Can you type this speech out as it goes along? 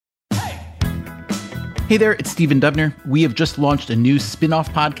Hey there, it's Stephen Dubner. We have just launched a new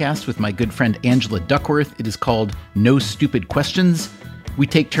spin-off podcast with my good friend Angela Duckworth. It is called No Stupid Questions. We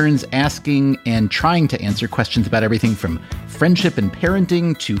take turns asking and trying to answer questions about everything from friendship and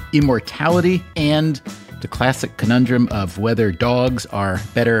parenting to immortality and the classic conundrum of whether dogs are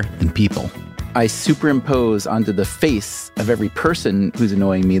better than people. I superimpose onto the face of every person who's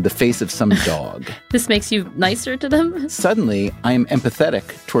annoying me the face of some dog. This makes you nicer to them? Suddenly, I am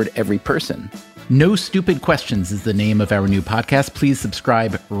empathetic toward every person. No Stupid Questions is the name of our new podcast. Please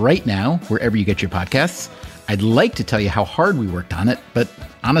subscribe right now, wherever you get your podcasts. I'd like to tell you how hard we worked on it, but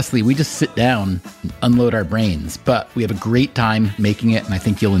honestly, we just sit down and unload our brains. But we have a great time making it, and I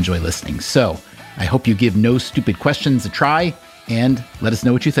think you'll enjoy listening. So I hope you give No Stupid Questions a try, and let us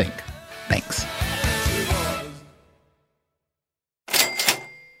know what you think. Thanks.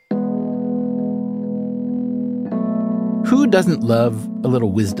 Who doesn't love a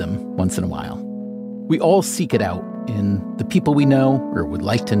little wisdom once in a while? We all seek it out in the people we know or would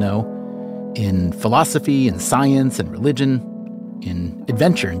like to know, in philosophy and science and religion, in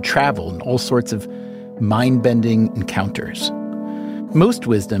adventure and travel and all sorts of mind-bending encounters. Most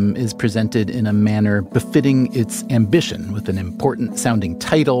wisdom is presented in a manner befitting its ambition, with an important-sounding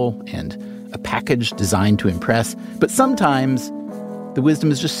title and a package designed to impress. But sometimes the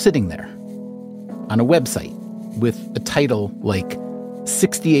wisdom is just sitting there on a website with a title like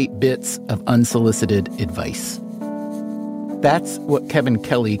 68 Bits of Unsolicited Advice. That's what Kevin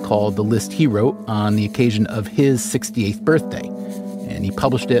Kelly called the list he wrote on the occasion of his 68th birthday, and he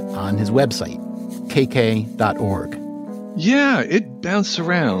published it on his website, kk.org. Yeah, it bounced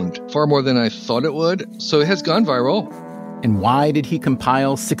around far more than I thought it would, so it has gone viral. And why did he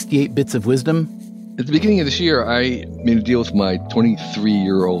compile 68 Bits of Wisdom? At the beginning of this year, I made a deal with my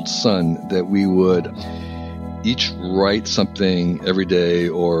 23-year-old son that we would each write something every day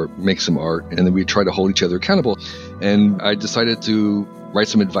or make some art, and then we try to hold each other accountable. And I decided to write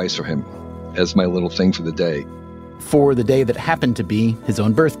some advice for him as my little thing for the day. For the day that happened to be his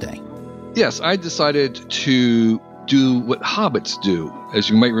own birthday. Yes, I decided to do what hobbits do. As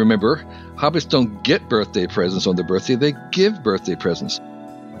you might remember, hobbits don't get birthday presents on their birthday, they give birthday presents.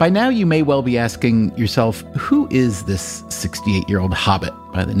 By now, you may well be asking yourself, who is this 68-year-old hobbit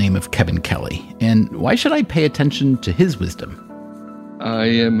by the name of Kevin Kelly? And why should I pay attention to his wisdom? I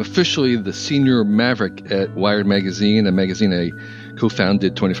am officially the senior maverick at Wired Magazine, a magazine I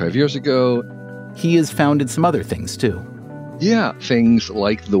co-founded 25 years ago. He has founded some other things, too. Yeah, things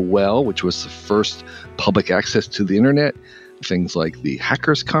like The Well, which was the first public access to the internet. Things like the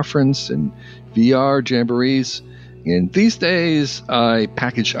Hackers Conference and VR jamborees. And these days, I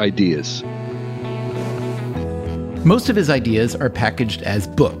package ideas. Most of his ideas are packaged as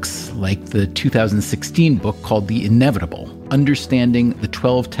books, like the 2016 book called The Inevitable, Understanding the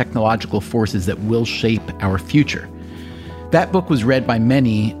 12 Technological Forces That Will Shape Our Future. That book was read by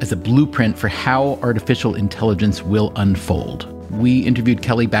many as a blueprint for how artificial intelligence will unfold. We interviewed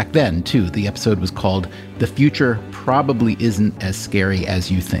Kelly back then, too. The episode was called The Future Probably Isn't As Scary As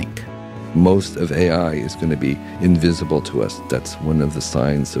You Think. Most of AI is going to be invisible to us. That's one of the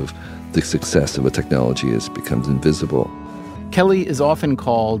signs of the success of a technology is it becomes invisible. Kelly is often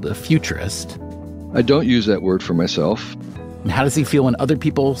called a futurist. I don't use that word for myself. And how does he feel when other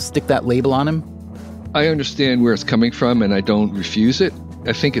people stick that label on him? I understand where it's coming from, and I don't refuse it.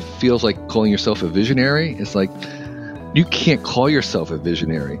 I think it feels like calling yourself a visionary. It's like, you can't call yourself a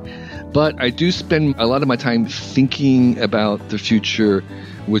visionary. But I do spend a lot of my time thinking about the future,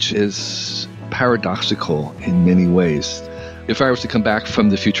 which is paradoxical in many ways. If I was to come back from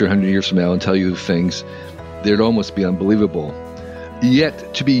the future 100 years from now and tell you things, they'd almost be unbelievable.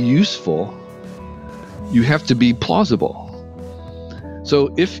 Yet, to be useful, you have to be plausible.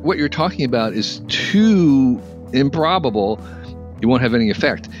 So if what you're talking about is too improbable, it won't have any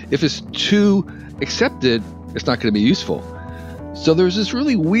effect. If it's too accepted, it's not going to be useful. So there's this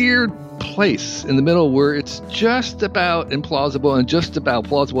really weird place in the middle where it's just about implausible and just about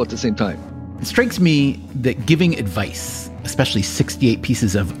plausible at the same time. It strikes me that giving advice, especially 68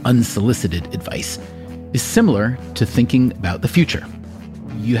 pieces of unsolicited advice, is similar to thinking about the future.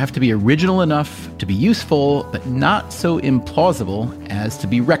 You have to be original enough to be useful, but not so implausible as to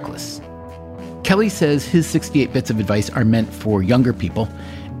be reckless. Kelly says his 68 bits of advice are meant for younger people,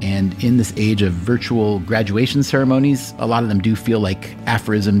 and in this age of virtual graduation ceremonies, a lot of them do feel like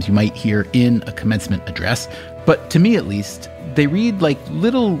aphorisms you might hear in a commencement address. But to me, at least, they read like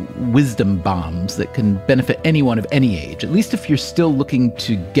little wisdom bombs that can benefit anyone of any age, at least if you're still looking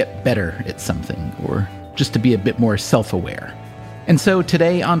to get better at something or just to be a bit more self-aware. And so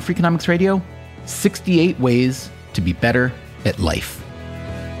today on Freakonomics Radio, 68 ways to be better at life.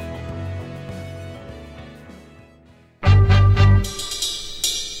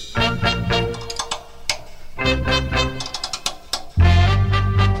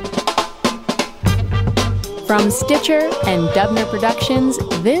 From Stitcher and Dubner Productions,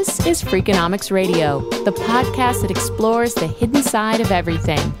 this is Freakonomics Radio, the podcast that explores the hidden side of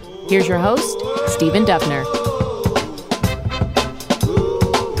everything. Here's your host, Stephen Dubner.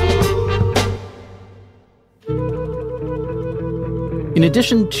 In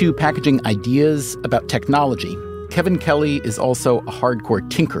addition to packaging ideas about technology, Kevin Kelly is also a hardcore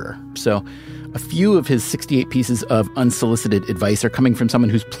tinkerer. So a few of his 68 pieces of unsolicited advice are coming from someone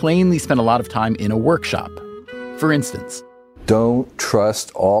who's plainly spent a lot of time in a workshop. For instance, don't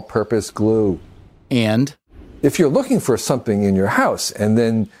trust all-purpose glue. And if you're looking for something in your house and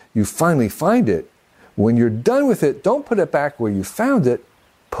then you finally find it, when you're done with it, don't put it back where you found it.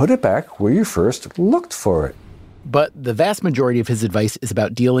 Put it back where you first looked for it. But the vast majority of his advice is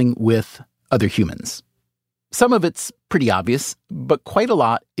about dealing with other humans. Some of it's pretty obvious, but quite a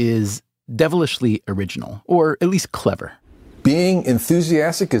lot is devilishly original, or at least clever. Being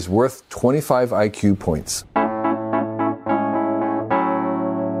enthusiastic is worth 25 IQ points.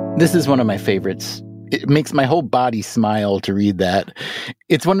 This is one of my favorites. It makes my whole body smile to read that.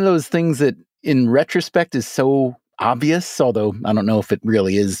 It's one of those things that, in retrospect, is so obvious, although I don't know if it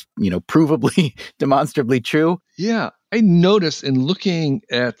really is, provably, demonstrably true. Yeah, I noticed in looking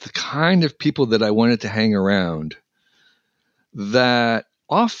at the kind of people that I wanted to hang around that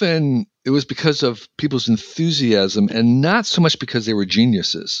often it was because of people's enthusiasm and not so much because they were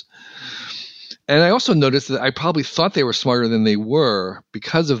geniuses. And I also noticed that I probably thought they were smarter than they were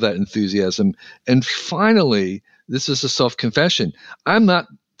because of that enthusiasm. And finally, this is a self-confession. I'm not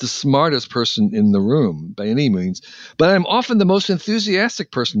the smartest person in the room by any means, but I'm often the most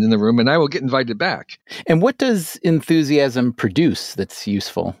enthusiastic person in the room, and I will get invited back. And what does enthusiasm produce that's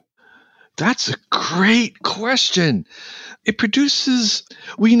useful? That's a great question. It produces,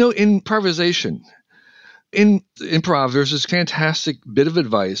 in improvisation, in improv, there's this fantastic bit of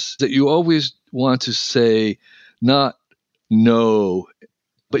advice that you always want to say, not no,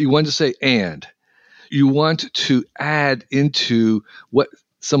 but you want to say and. You want to add into what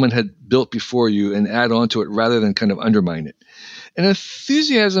someone had built before you and add on to it rather than kind of undermine it. And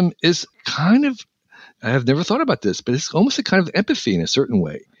enthusiasm is kind of, I have never thought about this, but it's almost a kind of empathy in a certain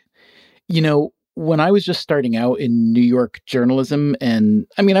way. When I was just starting out in New York journalism, and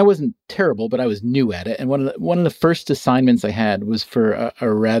I wasn't terrible, but I was new at it. And one of the first assignments I had was for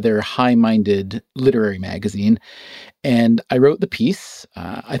a rather high-minded literary magazine. And I wrote the piece.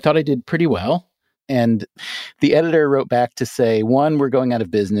 I thought I did pretty well. And the editor wrote back to say, 1, we're going out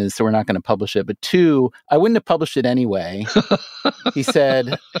of business, so we're not going to publish it. But 2, I wouldn't have published it anyway. He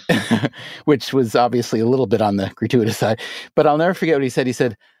said, which was obviously a little bit on the gratuitous side. But I'll never forget what he said. He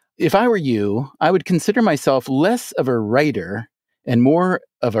said, if I were you, I would consider myself less of a writer and more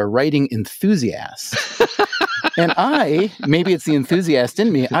of a writing enthusiast. And maybe it's the enthusiast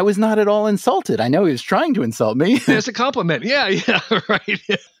in me, I was not at all insulted. I know he was trying to insult me. It's a compliment. Yeah, right.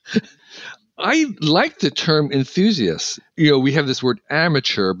 I like the term enthusiast. We have this word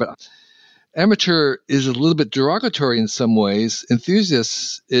amateur, but amateur is a little bit derogatory in some ways.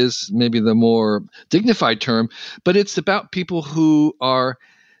 Enthusiast is maybe the more dignified term, but it's about people who are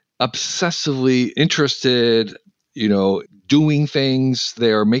obsessively interested, doing things,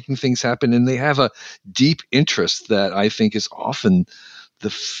 they are making things happen, and they have a deep interest that I think is often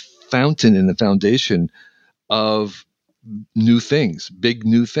the fountain and the foundation of new things, big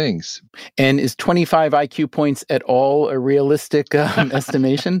new things. And is 25 IQ points at all a realistic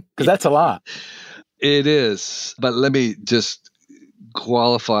estimation? Because that's a lot. It is. But let me just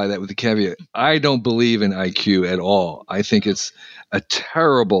qualify that with a caveat. I don't believe in IQ at all. I think it's a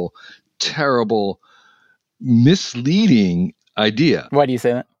terrible, terrible, misleading idea. Why do you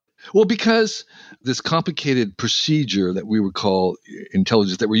say that? Well, because this complicated procedure that we would call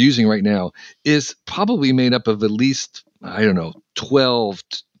intelligence that we're using right now is probably made up of at least, 12,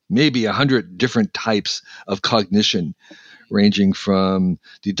 maybe 100 different types of cognition, ranging from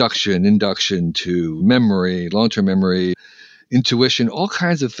deduction, induction to memory, long-term memory, intuition, all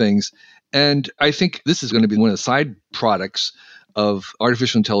kinds of things. And I think this is going to be one of the side products of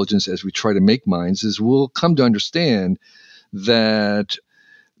artificial intelligence as we try to make minds, is we'll come to understand that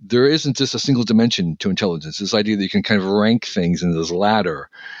there isn't just a single dimension to intelligence. This idea that you can kind of rank things in this ladder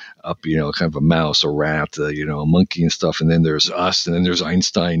up, kind of a mouse, a rat, a monkey and stuff. And then there's us, and then there's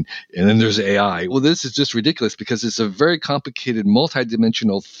Einstein, and then there's AI. Well, this is just ridiculous because it's a very complicated,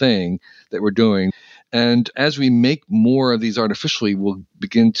 multidimensional thing that we're doing. And as we make more of these artificially, we'll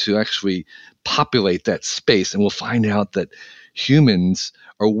begin to actually populate that space, and we'll find out that humans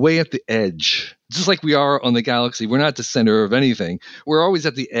are way at the edge. Just like we are on the galaxy, we're not the center of anything. We're always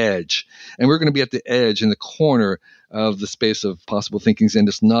at the edge, and we're going to be at the edge in the corner of the space of possible thinkings, and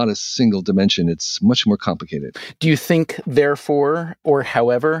it's not a single dimension. It's much more complicated. Do you think, therefore, or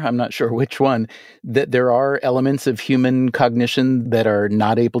however, I'm not sure which one, that there are elements of human cognition that are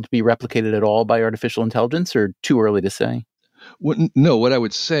not able to be replicated at all by artificial intelligence, or too early to say? No, what I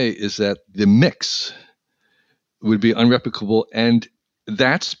would say is that the mix would be unreplicable, and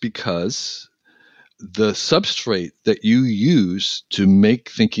that's because the substrate that you use to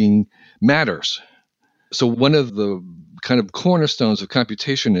make thinking matters. So one of the kind of cornerstones of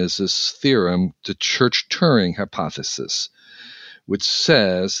computation is this theorem, the Church-Turing hypothesis, which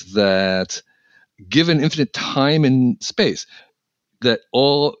says that given infinite time and space, that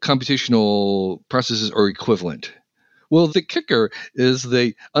all computational processes are equivalent. Well, the kicker is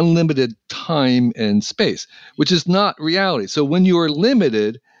the unlimited time and space, which is not reality. So when you are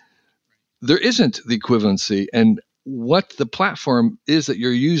limited, there isn't the equivalency, and what the platform is that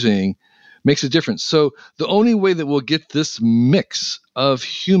you're using makes a difference. So the only way that we'll get this mix of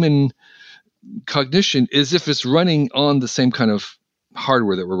human cognition is if it's running on the same kind of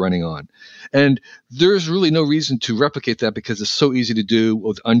hardware that we're running on. And there's really no reason to replicate that because it's so easy to do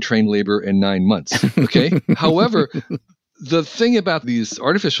with untrained labor in 9 months. Okay. However, the thing about these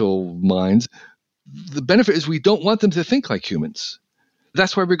artificial minds, the benefit is we don't want them to think like humans.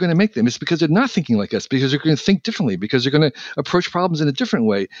 That's why we're going to make them. It's because they're not thinking like us, because they're going to think differently, because they're going to approach problems in a different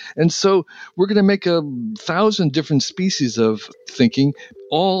way. And so we're going to make 1,000 different species of thinking,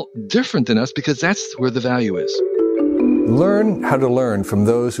 all different than us, because that's where the value is. Learn how to learn from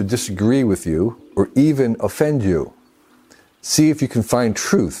those who disagree with you or even offend you. See if you can find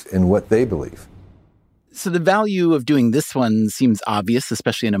truth in what they believe. So the value of doing this one seems obvious,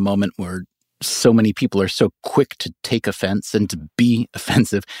 especially in a moment where so many people are so quick to take offense and to be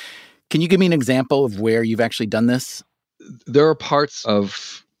offensive. Can you give me an example of where you've actually done this? There are parts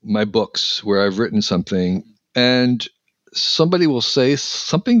of my books where I've written something and somebody will say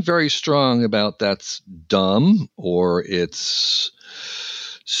something very strong about that's dumb or it's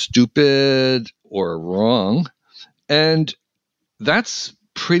stupid or wrong. And that's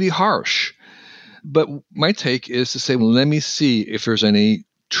pretty harsh. But my take is to say, well, let me see if there's any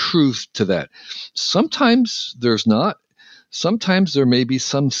truth to that. Sometimes there's not. Sometimes there may be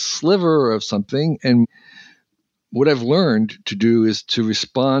some sliver of something. And what I've learned to do is to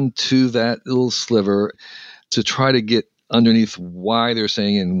respond to that little sliver, to try to get underneath why they're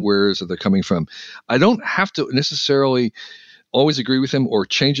saying and where they're coming from. I don't have to necessarily always agree with them or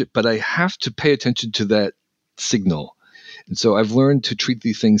change it, but I have to pay attention to that signal. And so I've learned to treat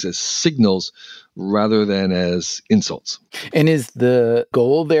these things as signals rather than as insults. And is the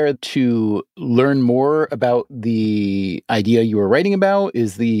goal there to learn more about the idea you were writing about?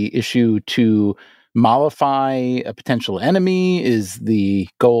 Is the issue to mollify a potential enemy? Is the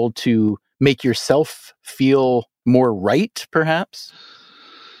goal to make yourself feel more right, perhaps?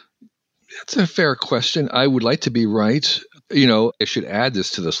 That's a fair question. I would like to be right. You know, I should add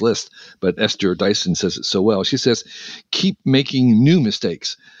this to this list, but Esther Dyson says it so well. She says, keep making new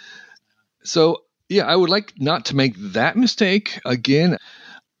mistakes. So, yeah, I would like not to make that mistake again.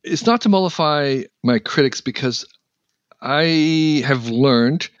 It's not to mollify my critics because I have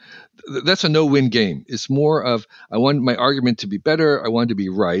learned that's a no-win game. It's more of I want my argument to be better. I want to be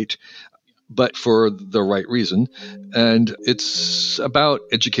right, but for the right reason. And it's about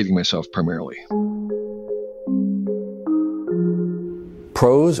educating myself primarily.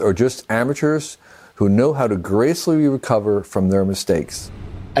 Pros are just amateurs who know how to gracefully recover from their mistakes.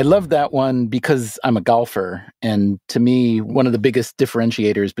 I love that one because I'm a golfer. And to me, one of the biggest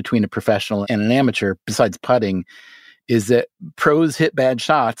differentiators between a professional and an amateur, besides putting, is that pros hit bad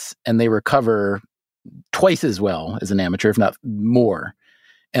shots and they recover twice as well as an amateur, if not more.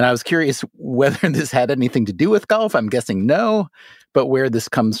 And I was curious whether this had anything to do with golf. I'm guessing no, but where this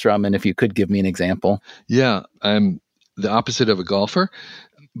comes from, and if you could give me an example. Yeah, I'm the opposite of a golfer,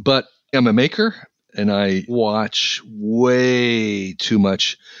 but I'm a maker, and I watch way too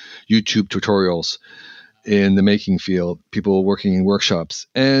much YouTube tutorials in the making field, people working in workshops.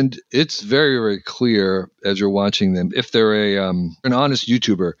 And it's very, very clear as you're watching them, if they're an honest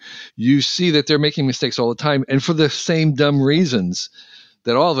YouTuber, you see that they're making mistakes all the time, and for the same dumb reasons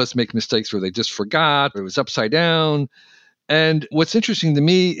that all of us make mistakes where they just forgot, or it was upside down. And what's interesting to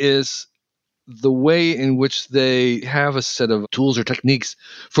me is the way in which they have a set of tools or techniques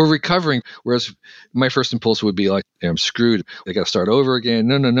for recovering, whereas my first impulse would be like, I'm screwed. They got to start over again.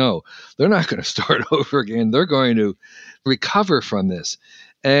 No. They're not going to start over again. They're going to recover from this.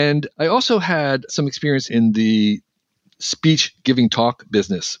 And I also had some experience in the speech giving talk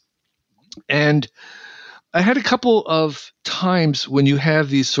business. And I had a couple of times when you have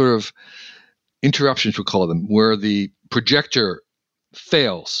these sort of interruptions, we call them, where the projector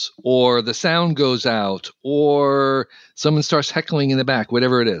fails or the sound goes out or someone starts heckling in the back,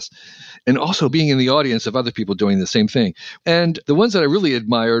 whatever it is. And also being in the audience of other people doing the same thing. And the ones that I really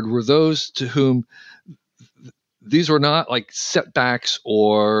admired were those to whom these were not like setbacks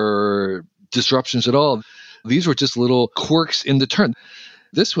or disruptions at all. These were just little quirks in the turn.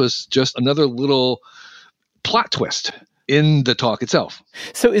 This was just another little plot twist in the talk itself.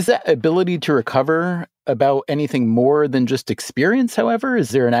 So is that ability to recover about anything more than just experience, however? Is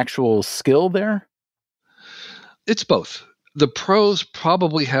there an actual skill there? It's both. The pros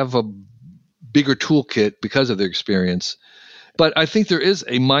probably have a bigger toolkit because of their experience, but I think there is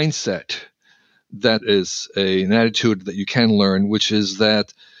a mindset that is an attitude that you can learn, which is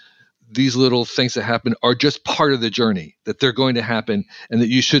that these little things that happen are just part of the journey, that they're going to happen and that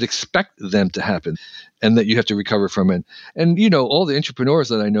you should expect them to happen and that you have to recover from it. And, all the entrepreneurs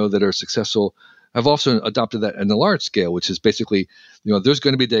that I know that are successful have also adopted that on a large scale, which is basically, there's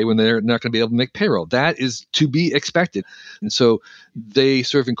going to be a day when they're not going to be able to make payroll. That is to be expected. And so they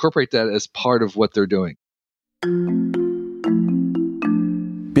sort of incorporate that as part of what they're doing.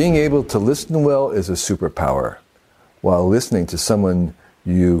 Being able to listen well is a superpower. While listening to someone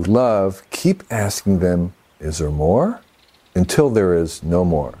you love, keep asking them, is there more? Until there is no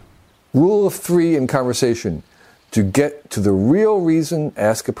more. Rule of 3 in conversation. To get to the real reason,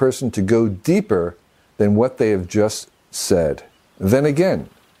 ask a person to go deeper than what they have just said. Then again,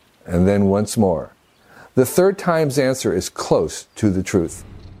 and then once more. The third time's answer is close to the truth.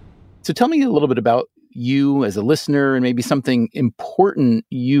 So tell me a little bit about you as a listener and maybe something important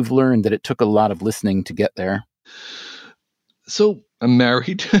you've learned that it took a lot of listening to get there. So I'm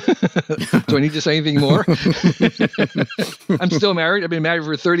married. Do I need to say anything more? I'm still married. I've been married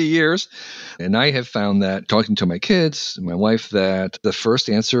for 30 years. And I have found that talking to my kids, my wife, that the first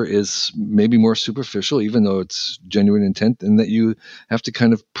answer is maybe more superficial, even though it's genuine intent, and that you have to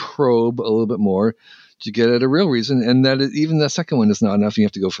kind of probe a little bit more to get at a real reason. And that even the second one is not enough. You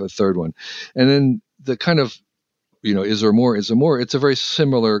have to go for a third one. And then the kind of, is there more? Is there more? It's a very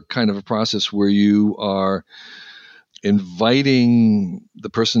similar kind of a process where you are inviting the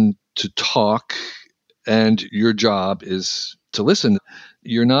person to talk, and your job is to listen.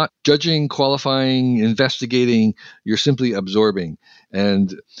 You're not judging, qualifying, investigating, you're simply absorbing.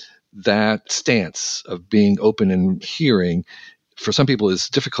 And that stance of being open and hearing, for some people, is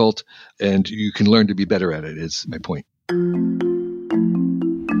difficult, and you can learn to be better at it, is my point.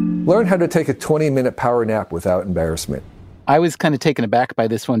 Learn how to take a 20-minute power nap without embarrassment. I was kind of taken aback by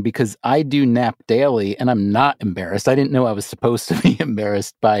this one because I do nap daily and I'm not embarrassed. I didn't know I was supposed to be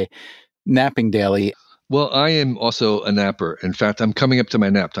embarrassed by napping daily. Well, I am also a napper. In fact, I'm coming up to my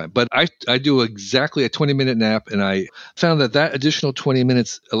nap time. But I do exactly a 20-minute nap, and I found that additional 20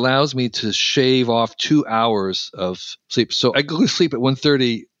 minutes allows me to shave off 2 hours of sleep. So I go to sleep at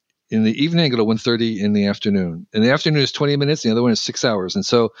 1:30 in the evening, I go to 1:30 in the afternoon. And the afternoon is 20 minutes, the other one is 6 hours. And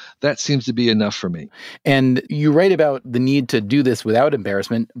so that seems to be enough for me. And you write about the need to do this without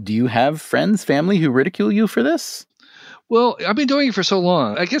embarrassment. Do you have friends, family who ridicule you for this? Well, I've been doing it for so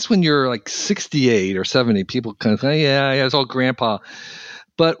long. I guess when you're like 68 or 70, people kind of think, yeah, it's all grandpa.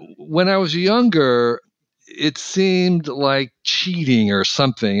 But when I was younger, it seemed like cheating or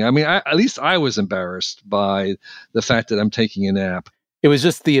something. I mean, at least I was embarrassed by the fact that I'm taking a nap. It was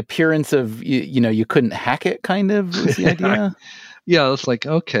just the appearance of, you couldn't hack it, kind of, was the idea? Yeah, it's like,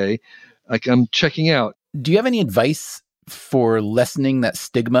 okay, like I'm checking out. Do you have any advice for lessening that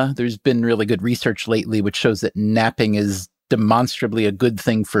stigma? There's been really good research lately which shows that napping is demonstrably a good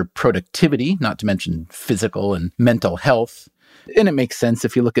thing for productivity, not to mention physical and mental health. And it makes sense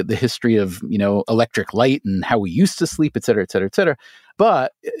if you look at the history of, electric light and how we used to sleep, et cetera, et cetera, et cetera.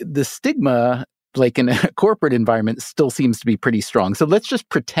 But the stigma, like in a corporate environment, still seems to be pretty strong. So let's just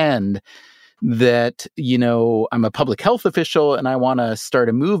pretend that, I'm a public health official and I want to start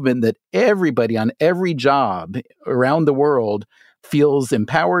a movement that everybody on every job around the world feels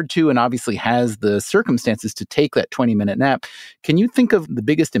empowered to and obviously has the circumstances to take that 20-minute nap. Can you think of the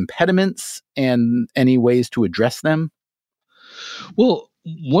biggest impediments and any ways to address them? Well,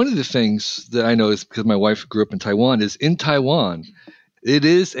 one of the things that I know is because my wife grew up in Taiwan, is in Taiwan, it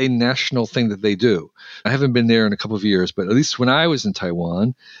is a national thing that they do. I haven't been there in a couple of years, but at least when I was in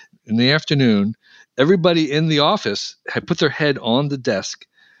Taiwan, in the afternoon, everybody in the office had put their head on the desk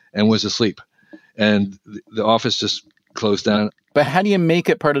and was asleep. And the office just closed down. But how do you make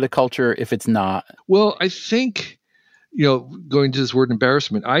it part of the culture if it's not? Well, I think, going to this word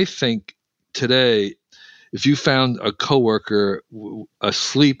embarrassment, I think today, if you found a coworker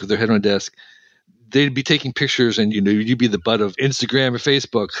asleep with their head on a desk, they'd be taking pictures and, you'd be the butt of Instagram or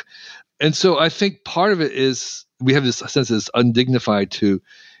Facebook. And so I think part of it is we have this sense that it's undignified to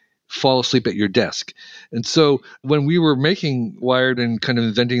fall asleep at your desk. And so when we were making Wired and kind of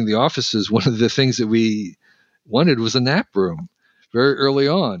inventing the offices, one of the things that we wanted was a nap room very early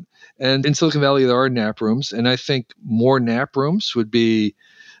on. And in Silicon Valley, there are nap rooms. And I think more nap rooms would be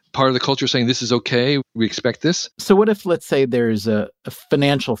part of the culture saying this is okay. We expect this. So what if, let's say, there's a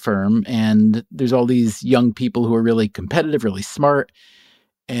financial firm and there's all these young people who are really competitive, really smart,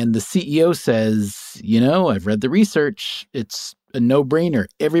 and the CEO says, I've read the research. It's a no-brainer.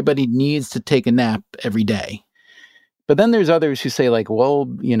 Everybody needs to take a nap every day. But then there's others who say I'm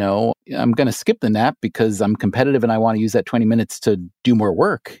going to skip the nap because I'm competitive and I want to use that 20 minutes to do more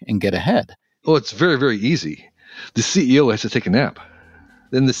work and get ahead. Well, it's very, very easy. The CEO has to take a nap.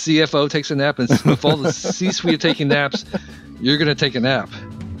 Then the CFO takes a nap, and if all the C-suite are taking naps, you're going to take a nap.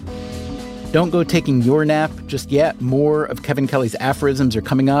 Don't go taking your nap just yet. More of Kevin Kelly's aphorisms are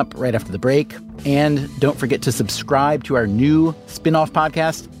coming up right after the break. And don't forget to subscribe to our new spin-off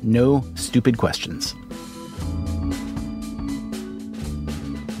podcast, No Stupid Questions.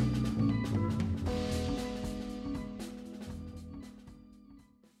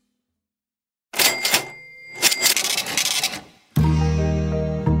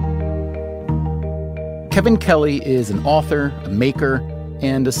 Kevin Kelly is an author, a maker,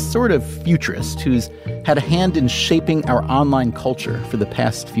 and a sort of futurist who's had a hand in shaping our online culture for the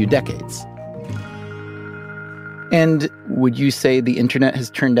past few decades. And would you say the internet has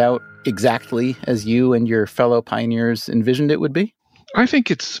turned out exactly as you and your fellow pioneers envisioned it would be? I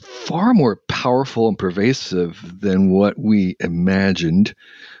think it's far more powerful and pervasive than what we imagined.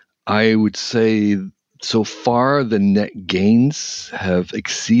 I would say so far the net gains have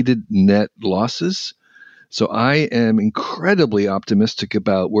exceeded net losses. So I am incredibly optimistic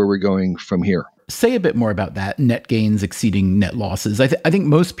about where we're going from here. Say a bit more about that, net gains exceeding net losses. I think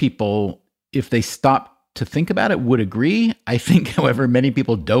most people, if they stop to think about it, would agree. I think, however, many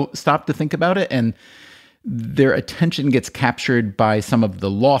people don't stop to think about it, and their attention gets captured by some of the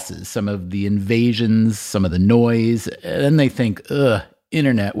losses, some of the invasions, some of the noise, and then they think,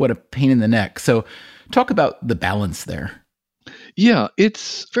 internet, what a pain in the neck. So talk about the balance there. Yeah,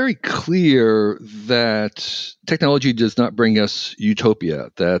 it's very clear that technology does not bring us utopia,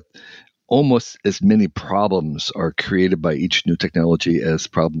 that almost as many problems are created by each new technology as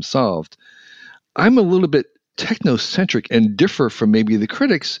problems solved. I'm a little bit technocentric and differ from maybe the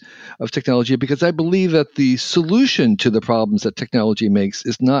critics of technology because I believe that the solution to the problems that technology makes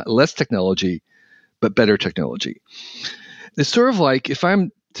is not less technology, but better technology. It's sort of like if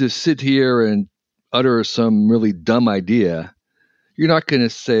I'm to sit here and utter some really dumb idea, you're not going to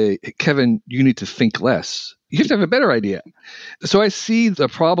say, hey, Kevin, you need to think less. You have to have a better idea. So I see the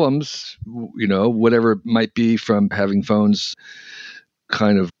problems, whatever it might be from having phones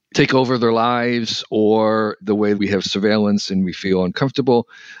kind of take over their lives or the way we have surveillance and we feel uncomfortable,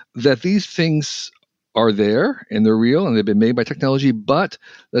 that these things are there and they're real and they've been made by technology, but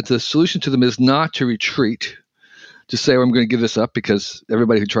that the solution to them is not to retreat, to say, I'm going to give this up because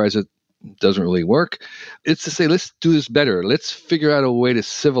everybody who tries it doesn't really work. It's to say, let's do this better. Let's figure out a way to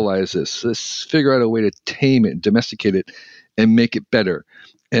civilize this. Let's figure out a way to tame it, domesticate it, and make it better.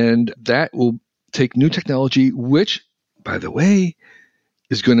 And that will take new technology, which, by the way,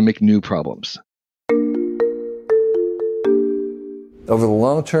 is going to make new problems. Over the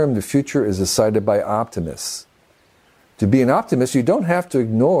long term, the future is decided by optimists. To be an optimist, you don't have to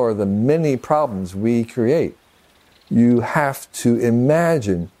ignore the many problems we create. You have to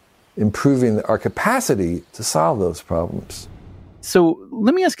imagine improving our capacity to solve those problems. So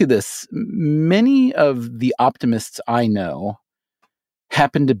let me ask you this. Many of the optimists I know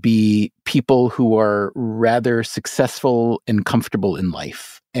happen to be people who are rather successful and comfortable in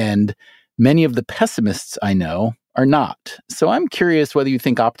life. And many of the pessimists I know are not. So I'm curious whether you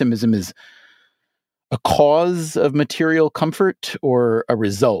think optimism is a cause of material comfort or a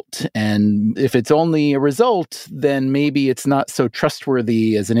result. And if it's only a result, then maybe it's not so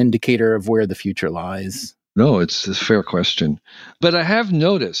trustworthy as an indicator of where the future lies. No, it's a fair question. But I have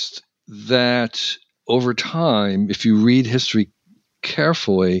noticed that over time, if you read history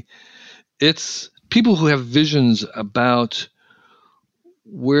carefully, it's people who have visions about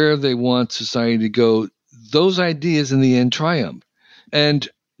where they want society to go. Those ideas in the end triumph. And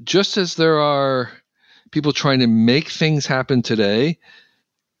just as there are people trying to make things happen today,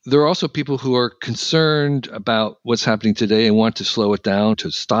 there are also people who are concerned about what's happening today and want to slow it down, to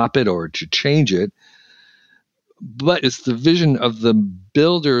stop it, or to change it. But it's the vision of the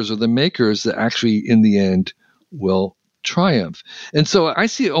builders or the makers that actually, in the end, will triumph. And so I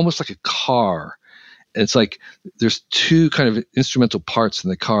see it almost like a car. It's like there's two kind of instrumental parts in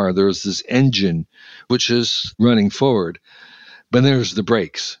the car. There's this engine, which is running forward, but there's the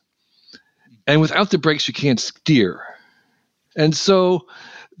brakes. And without the brakes, you can't steer. And so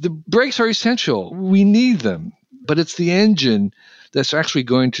the brakes are essential. We need them, but it's the engine that's actually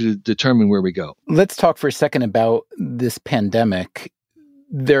going to determine where we go. Let's talk for a second about this pandemic.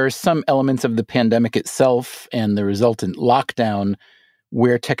 There are some elements of the pandemic itself and the resultant lockdown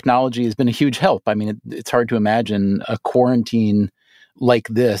where technology has been a huge help. I mean, it's hard to imagine a quarantine like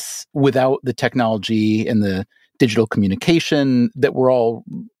this without the technology and the digital communication that we're all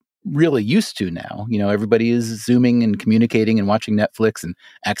really used to now. You know, everybody is Zooming and communicating and watching Netflix and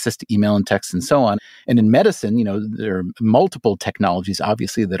access to email and text and so on. And in medicine, you know, there are multiple technologies,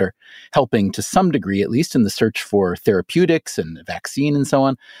 obviously, that are helping to some degree, at least in the search for therapeutics and vaccine and so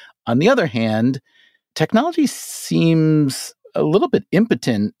on. On the other hand, technology seems a little bit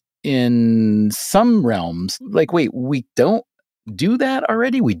impotent in some realms. Like, wait, we don't do that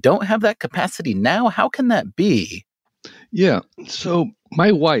already? We don't have that capacity now? How can that be? Yeah. So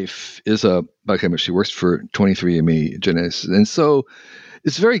my wife is a biochemist. She works for 23andMe Genetics. And so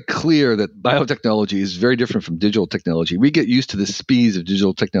it's very clear that biotechnology is very different from digital technology. We get used to the speeds of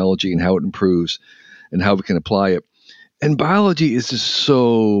digital technology and how it improves and how we can apply it. And biology is just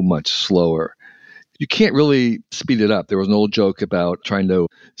so much slower. You can't really speed it up. There was an old joke about trying to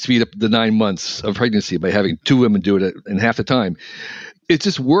speed up the 9 months of pregnancy by having two women do it in half the time. It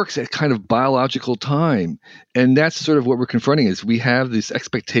just works at kind of biological time. And that's sort of what we're confronting is we have this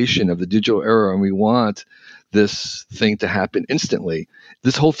expectation of the digital era and we want this thing to happen instantly.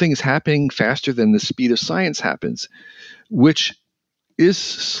 This whole thing is happening faster than the speed of science happens, which is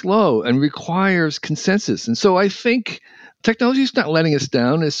slow and requires consensus. And so I think technology is not letting us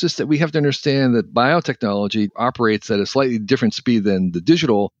down. It's just that we have to understand that biotechnology operates at a slightly different speed than the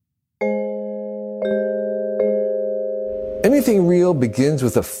digital. Anything real begins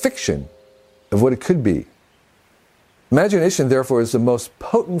with a fiction of what it could be. Imagination, therefore, is the most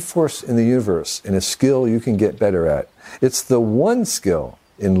potent force in the universe and a skill you can get better at. It's the one skill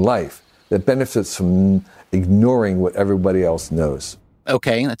in life that benefits from ignoring what everybody else knows.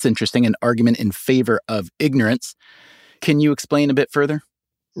 Okay, that's interesting. An argument in favor of ignorance. Can you explain a bit further?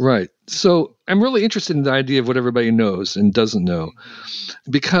 Right. So I'm really interested in the idea of what everybody knows and doesn't know,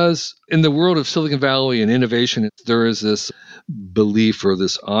 because in the world of Silicon Valley and innovation, there is this belief or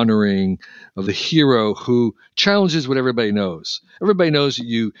this honoring of the hero who challenges what everybody knows. Everybody knows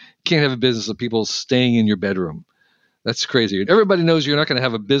you can't have a business of people staying in your bedroom. That's crazy. Everybody knows you're not going to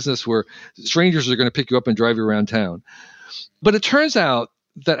have a business where strangers are going to pick you up and drive you around town. But it turns out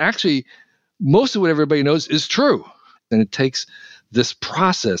that actually most of what everybody knows is true. And it takes this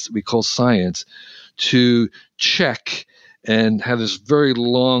process we call science to check and have this very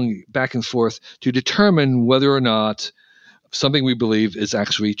long back and forth to determine whether or not something we believe is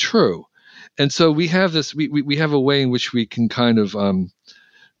actually true. And so we have this, we have a way in which we can kind of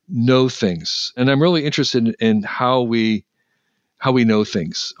know things. And I'm really interested in how we know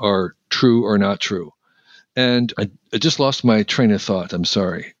things are true or not true. And I just lost my train of thought. I'm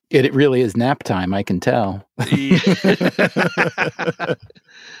sorry. It really is nap time, I can tell.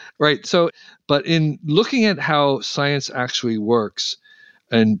 Right. So, but in looking at how science actually works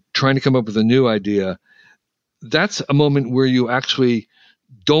and trying to come up with a new idea, that's a moment where you actually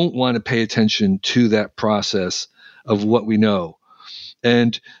don't want to pay attention to that process of what we know.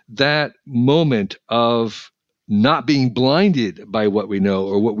 And that moment of not being blinded by what we know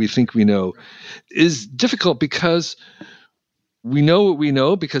or what we think we know is difficult because we know what we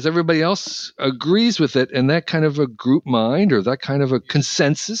know because everybody else agrees with it. And that kind of a group mind or that kind of a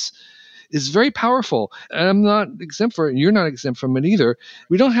consensus is very powerful. And I'm not exempt for it. And you're not exempt from it either.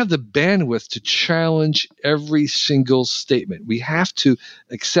 We don't have the bandwidth to challenge every single statement. We have to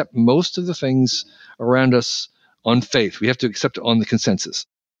accept most of the things around us on faith. We have to accept it on the consensus.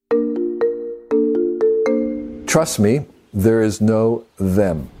 Trust me, there is no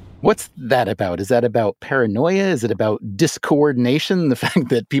them. What's that about? Is that about paranoia? Is it about discoordination? The fact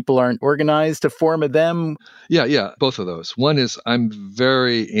that people aren't organized to form a them? Yeah, both of those. One is I'm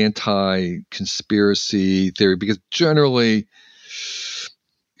very anti-conspiracy theory because generally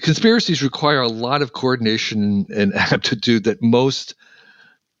conspiracies require a lot of coordination and aptitude that most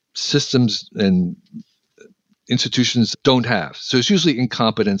systems and institutions don't have. So it's usually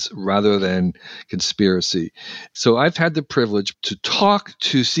incompetence rather than conspiracy. So I've had the privilege to talk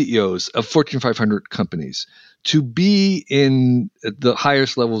to CEOs of Fortune 500 companies, to be in the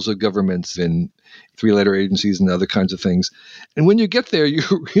highest levels of governments in three-letter agencies and other kinds of things. And when you get there, you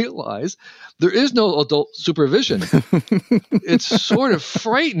realize there is no adult supervision. It's sort of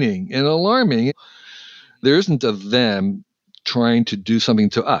frightening and alarming. There isn't a them trying to do something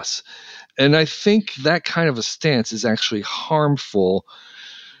to us. And I think that kind of a stance is actually harmful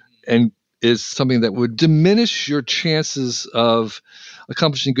and is something that would diminish your chances of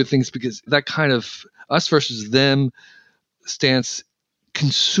accomplishing good things, because that kind of us versus them stance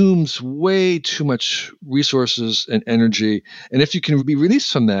consumes way too much resources and energy. And if you can be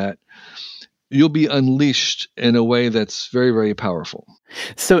released from that, you'll be unleashed in a way that's very, very powerful.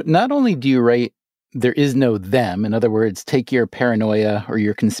 So not only do you write, there is no them, in other words, take your paranoia or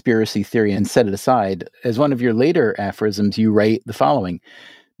your conspiracy theory and set it aside. As one of your later aphorisms, you write the following: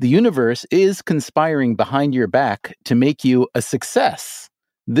 the universe is conspiring behind your back to make you a success.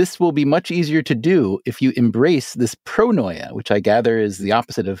 This will be much easier to do if you embrace this pronoia, which I gather is the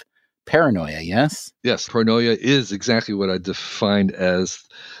opposite of paranoia, yes? Yes, pronoia is exactly what I defined as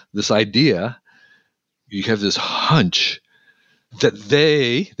this idea. You have this hunch that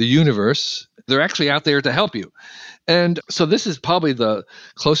the universe, they're actually out there to help you. And so this is probably the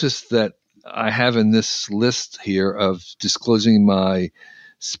closest that I have in this list here of disclosing my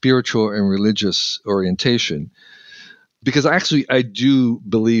spiritual and religious orientation. Because actually, I do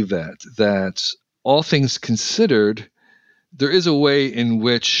believe that all things considered, there is a way in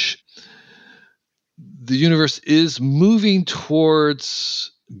which the universe is moving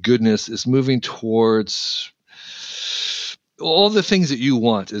towards goodness, is moving towards all the things that you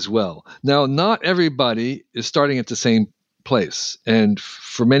want as well. Now, not everybody is starting at the same place. And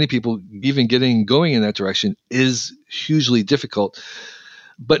for many people, even going in that direction is hugely difficult.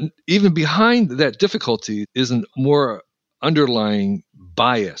 But even behind that difficulty is a more underlying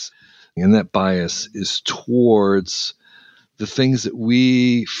bias. And that bias is towards the things that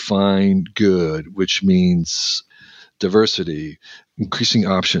we find good, which means diversity, increasing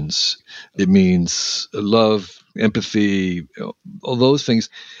options. It means love, empathy, all those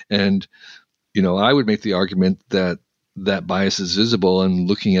things. And, I would make the argument that that bias is visible in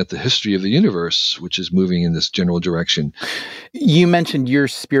looking at the history of the universe, which is moving in this general direction. You mentioned your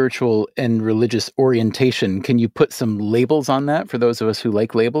spiritual and religious orientation. Can you put some labels on that for those of us who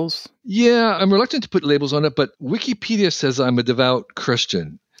like labels? Yeah, I'm reluctant to put labels on it, but Wikipedia says I'm a devout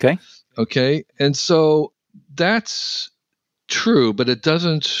Christian. Okay. And so that's true, but it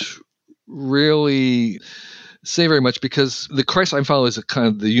doesn't really say very much, because the Christ I follow is a kind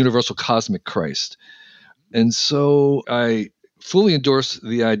of the universal cosmic Christ. And so I fully endorse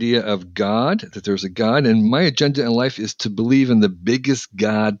the idea of God, that there's a God, and my agenda in life is to believe in the biggest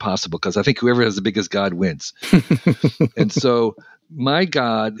God possible, because I think whoever has the biggest God wins. And so my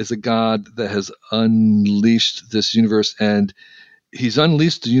God is a God that has unleashed this universe, and he's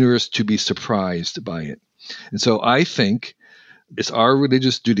unleashed the universe to be surprised by it. And so I think it's our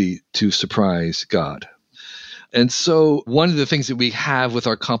religious duty to surprise God. And so one of the things that we have with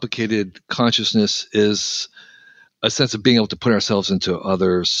our complicated consciousness is a sense of being able to put ourselves into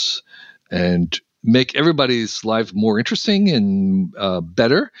others and make everybody's life more interesting and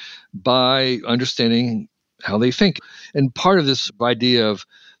better by understanding how they think. And part of this idea of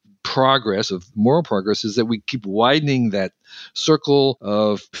progress, of moral progress, is that we keep widening that circle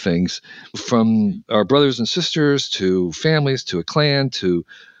of things, from our brothers and sisters to families to a clan to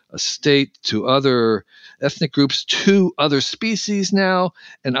a state to other ethnic groups to other species now.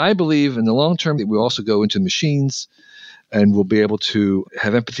 And I believe in the long term that we'll also go into machines, and we'll be able to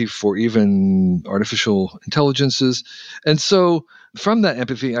have empathy for even artificial intelligences. And so from that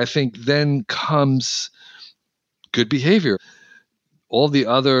empathy, I think then comes good behavior. All the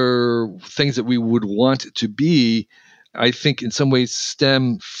other things that we would want it to be, I think in some ways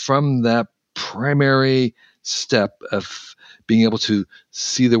stem from that primary step of being able to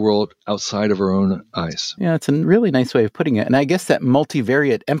see the world outside of our own eyes. Yeah, it's a really nice way of putting it. And I guess that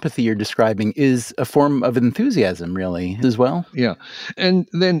multivariate empathy you're describing is a form of enthusiasm, really, as well. Yeah. And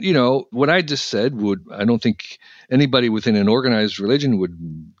then, what I just said I don't think anybody within an organized religion would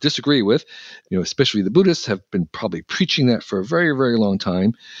disagree with. Especially the Buddhists have been probably preaching that for a very, very long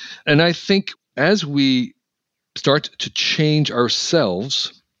time. And I think as we start to change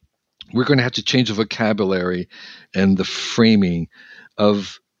ourselves, we're going to have to change the vocabulary and the framing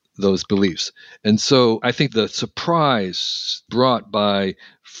of those beliefs. And so I think the surprise brought by,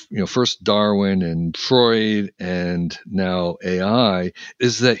 first Darwin and Freud and now AI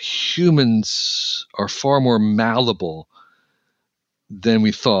is that humans are far more malleable than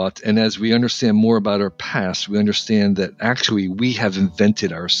we thought. And as we understand more about our past, we understand that actually we have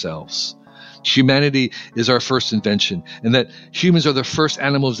invented ourselves. Humanity is our first invention, and that humans are the first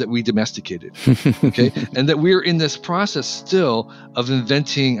animals that we domesticated, okay? And that we're in this process still of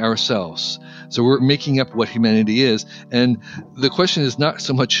inventing ourselves. So we're making up what humanity is. And the question is not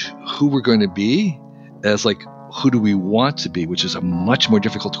so much who we're going to be as like, who do we want to be, which is a much more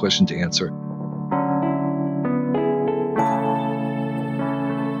difficult question to answer.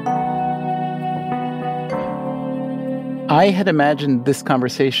 I had imagined this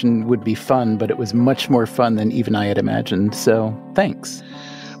conversation would be fun, but it was much more fun than even I had imagined. So thanks.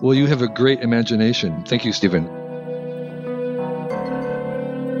 Well, you have a great imagination. Thank you, Stephen.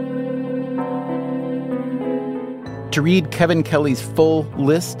 To read Kevin Kelly's full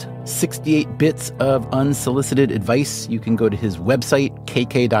list, 68 bits of unsolicited advice, you can go to his website,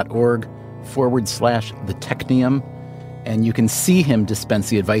 kk.org/thetechnium. And you can see him dispense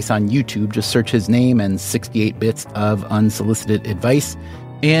the advice on YouTube. Just search his name and 68 bits of unsolicited advice.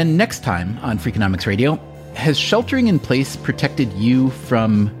 And next time on Freakonomics Radio, has sheltering in place protected you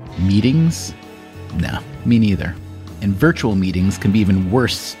from meetings? No, me neither. And virtual meetings can be even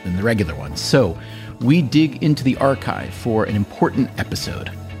worse than the regular ones. So we dig into the archive for an important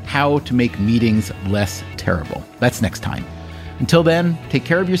episode, How to Make Meetings Less Terrible. That's next time. Until then, take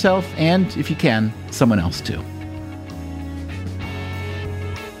care of yourself and, if you can, someone else too.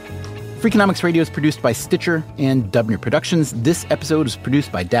 Freakonomics Radio is produced by Stitcher and Dubner Productions. This episode is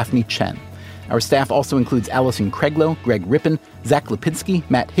produced by Daphne Chen. Our staff also includes Allison Craiglow, Greg Rippin, Zach Lipinski,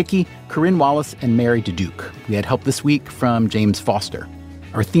 Matt Hickey, Corinne Wallace, and Mary Duduque. We had help this week from James Foster.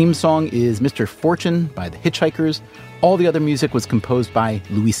 Our theme song is Mr. Fortune by The Hitchhikers. All the other music was composed by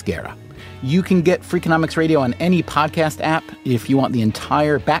Luis Guerra. You can get Freakonomics Radio on any podcast app. If you want the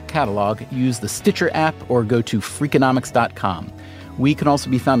entire back catalog, use the Stitcher app or go to Freakonomics.com. We can also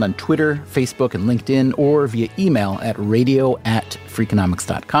be found on Twitter, Facebook, and LinkedIn, or via email at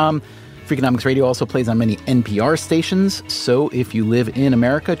radio@freakonomics.com. Freakonomics Radio also plays on many NPR stations, so if you live in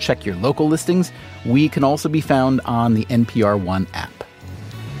America, check your local listings. We can also be found on the NPR One app.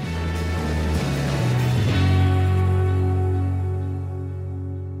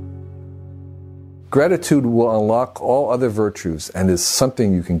 Gratitude will unlock all other virtues and is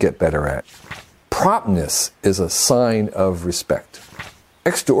something you can get better at. Promptness is a sign of respect.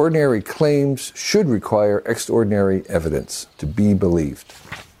 Extraordinary claims should require extraordinary evidence to be believed.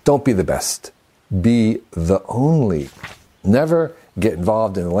 Don't be the best. Be the only. Never get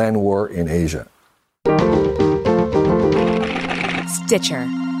involved in a land war in Asia. Stitcher.